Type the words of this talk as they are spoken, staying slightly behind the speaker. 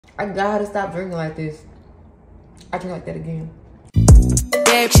I gotta stop drinking like this. I drink like that again.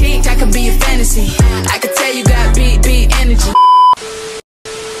 Bad chick, I could be a fantasy. I could tell you got big energy.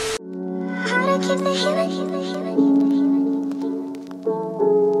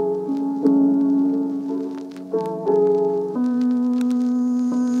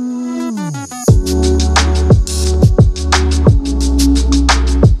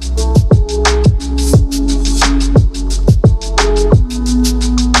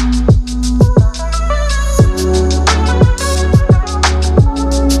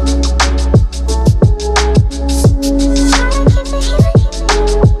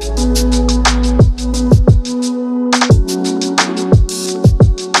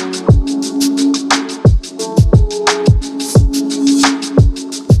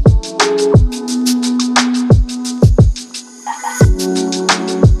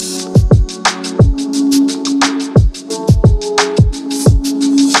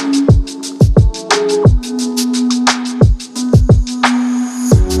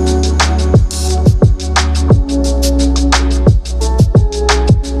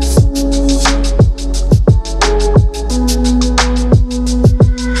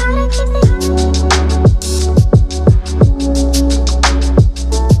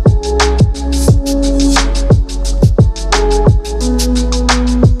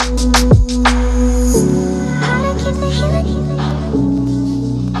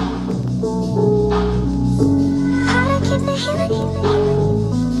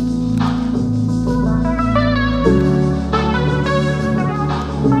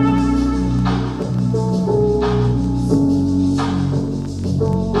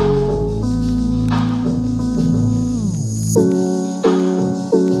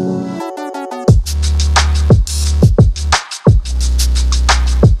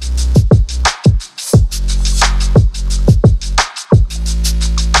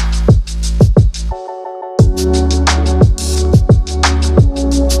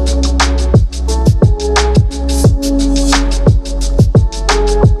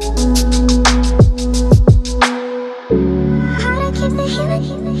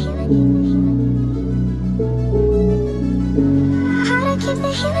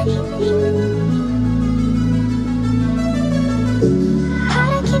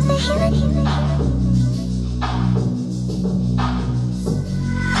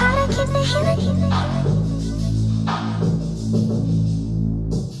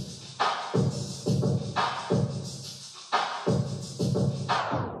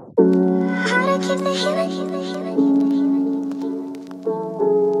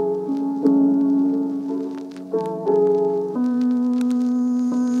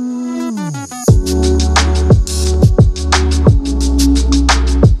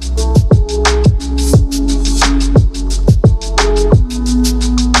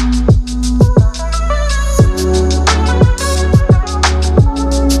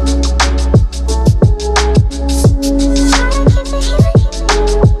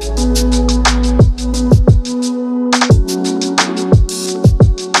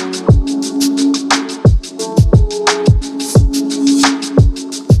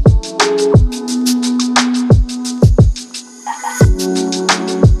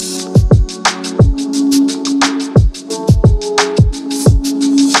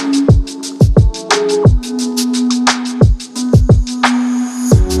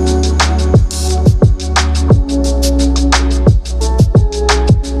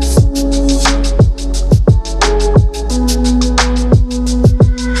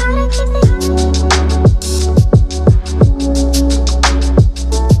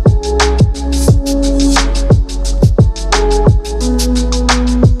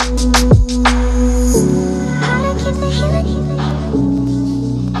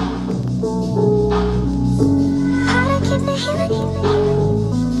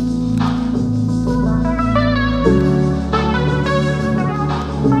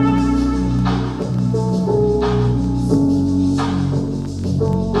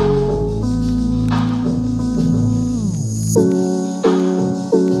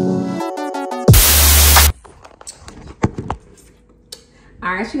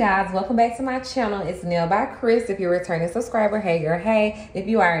 Alright, you guys, welcome back to my channel. It's Nail by Chris. If you're a returning subscriber, hey girl, hey. If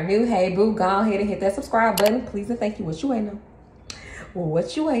you are new, hey boo, go ahead and hit that subscribe button, please and thank you. What you waiting on? Well,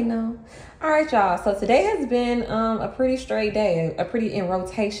 what you waiting on? Alright, y'all, so today has been a pretty straight day, a pretty in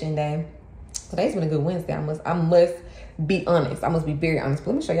rotation day. Today's been a good Wednesday. I must be honest. I must be very honest.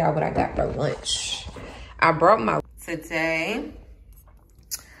 But let me show y'all what I got for lunch. I brought my today.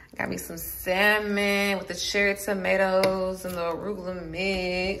 Got me some salmon with the cherry tomatoes and the arugula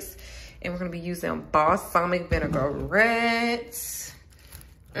mix. And we're gonna be using balsamic vinaigrette.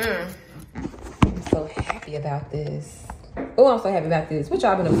 I'm so happy about this. Oh, I'm so happy about this. What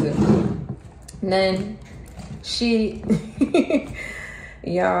y'all been up to? None. Shit.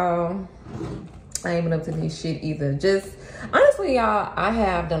 Y'all, I ain't been up to this shit either. Just, honestly, y'all, I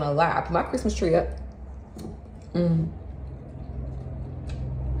have done a lot. I put my Christmas tree up. I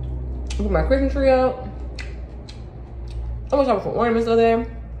put my Christmas tree up. I wish I put ornaments over there.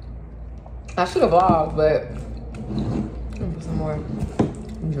 I should have vlogged, but I'm gonna put some more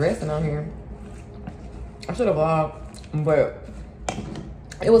dressing on here. I should have vlogged, but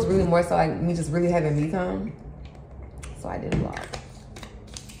it was really more so like me just really having me time. So I didn't vlog.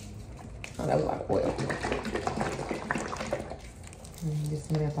 Oh, that was like oil.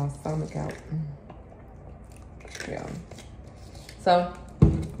 Just made my stomach out. Yeah. So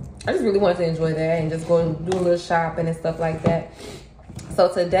I just really wanted to enjoy that and just go and do a little shopping and stuff like that.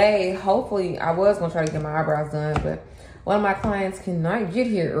 So today, hopefully, I was gonna try to get my eyebrows done, but one of my clients cannot get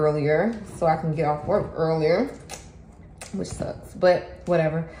here earlier, so I can get off work earlier, which sucks, but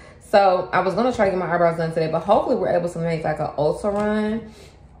whatever. So I was gonna try to get my eyebrows done today, but hopefully we're able to make like an ultra run.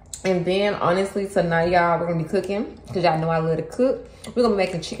 And then honestly, tonight, y'all, we're gonna be cooking, because y'all know I love to cook. We're gonna be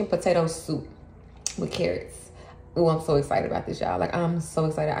making chicken potato soup with carrots. Oh, I'm so excited about this, y'all. Like, I'm so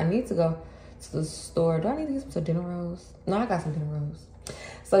excited. I need to go to the store. Do I need to get some dinner rolls? No, I got some dinner rolls.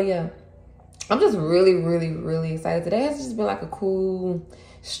 So yeah, I'm just really, really, really excited. Today has just been like a cool,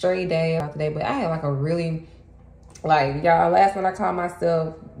 straight day out today, but I had like a really, like, y'all, last night I caught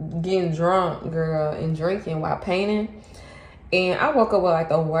myself getting drunk, girl, and drinking while painting. And I woke up with like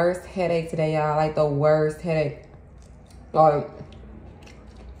the worst headache today, y'all. Like the worst headache. Like,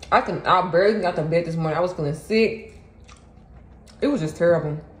 I barely got to bed this morning. I was feeling sick. It was just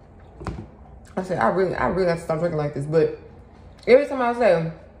terrible. I said, I really have to stop drinking like this. But every time I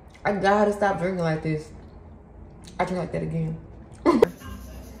say, I gotta stop drinking like this, I drink like that again.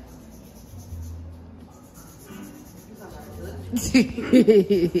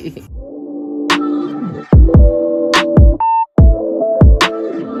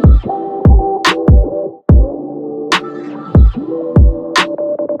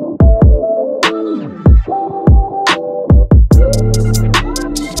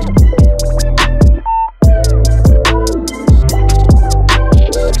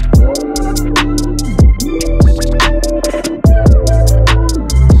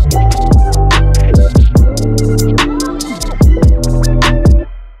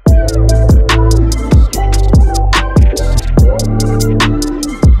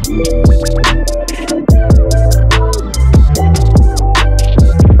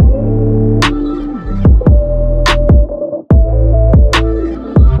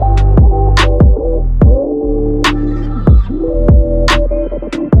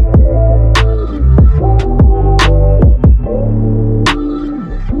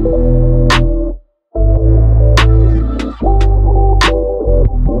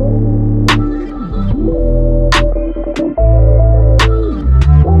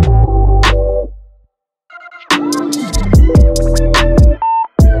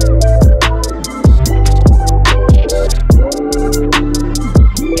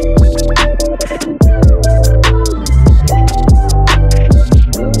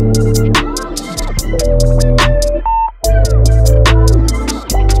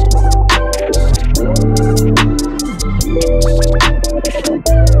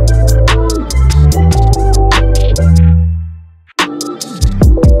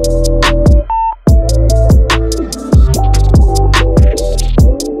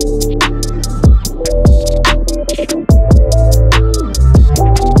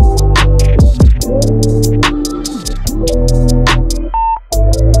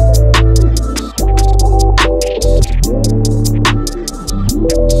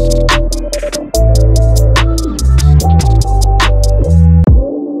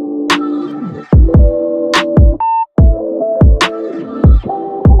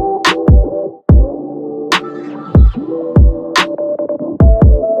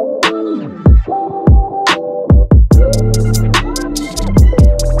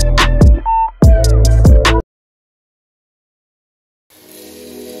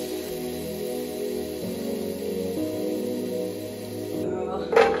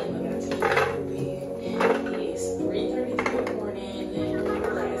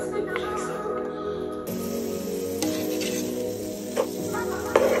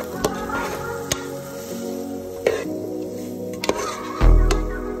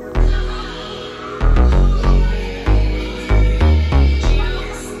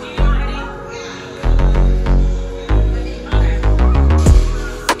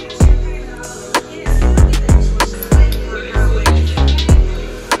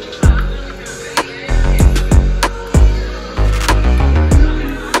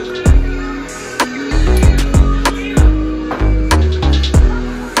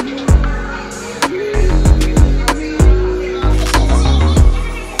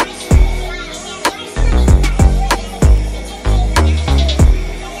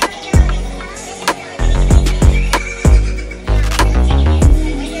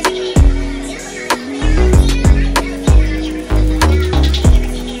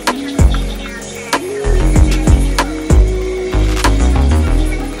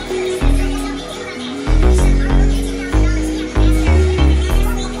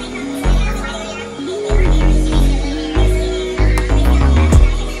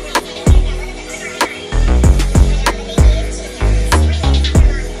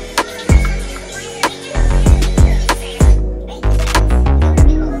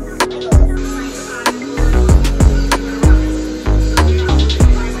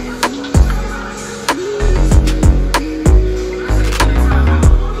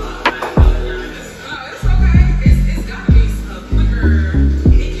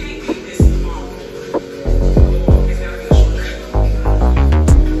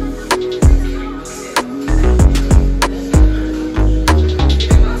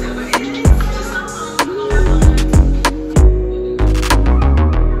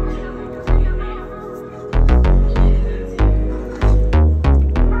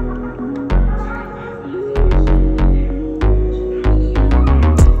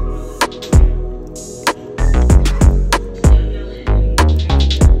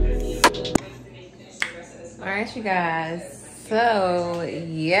 So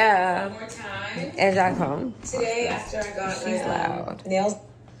yeah, One more time. as y'all come. Today after I got She's my loud. nails.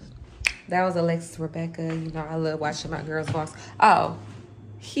 That was Alexis Rebecca. You know I love watching my girls walk. Oh,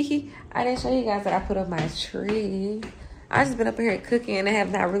 I didn't show you guys that I put up my tree. I just been up here cooking and I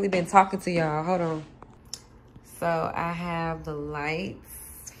have not really been talking to y'all. Hold on. So I have the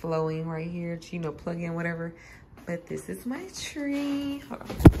lights flowing right here to, you know, plug in whatever. But this is my tree. Hold on.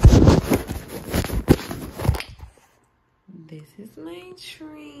 This is my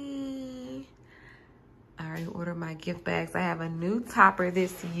tree. I already ordered my gift bags. I have a new topper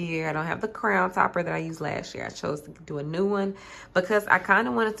this year. I don't have the crown topper that I used last year. I chose to do a new one because I kind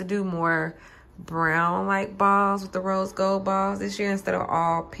of wanted to do more brown like balls with the rose gold balls this year instead of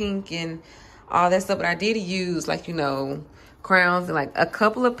all pink and all that stuff. But I did use, like, you know, crowns and like a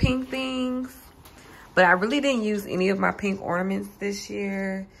couple of pink things. But I really didn't use any of my pink ornaments this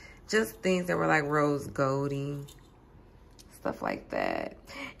year. Just things that were like rose goldy. Stuff like that.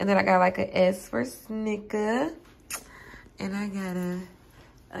 And then I got like a S for Snicker. And I got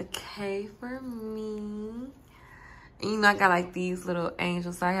a K for me. And you know, I got like these little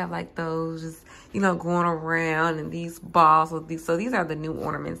angels. So I have like those just, you know, going around and these balls with these. So these are the new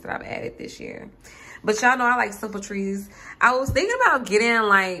ornaments that I've added this year. But y'all know I like simple trees. I was thinking about getting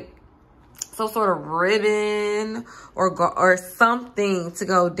like some sort of ribbon or something to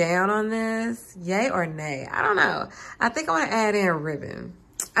go down on this. Yay or nay? I don't know. I think I want to add in a ribbon.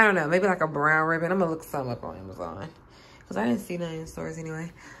 I don't know. Maybe like a brown ribbon. I'm going to look some up on Amazon. Because I didn't see none in stores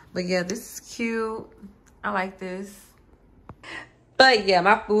anyway. But yeah, this is cute. I like this. But yeah,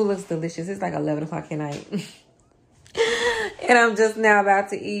 my food looks delicious. It's like 11 o'clock at night. And I'm just now about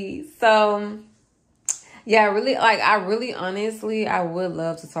to eat. So yeah, I really honestly, I would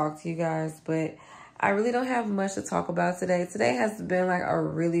love to talk to you guys, but I really don't have much to talk about today. Today has been like a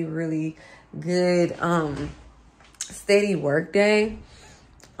really, really good, steady work day.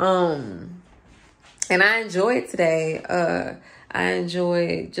 And I enjoyed today. I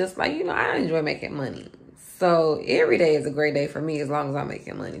enjoy just like, you know, I enjoy making money. So every day is a great day for me as long as I'm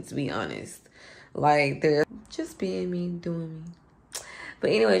making money, to be honest. Like, they're just being me, doing me. But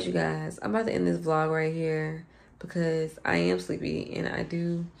anyways, you guys, I'm about to end this vlog right here because I am sleepy and I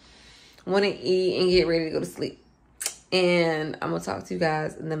do want to eat and get ready to go to sleep. And I'm going to talk to you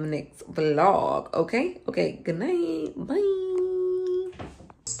guys in the next vlog, okay? Okay, good night. Bye.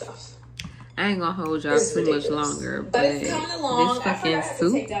 Stuff. I ain't going to hold y'all too much longer, but it's coming along. this I fucking forgot to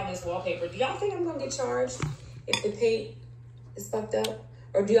soup. take down this wallpaper. Do y'all think I'm going to get charged if the paint is fucked up?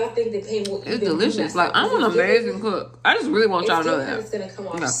 Or do y'all think the paint will It's delicious. Like, I'm an amazing cook. I just really want y'all to know that. It's going to come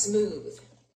off smooth.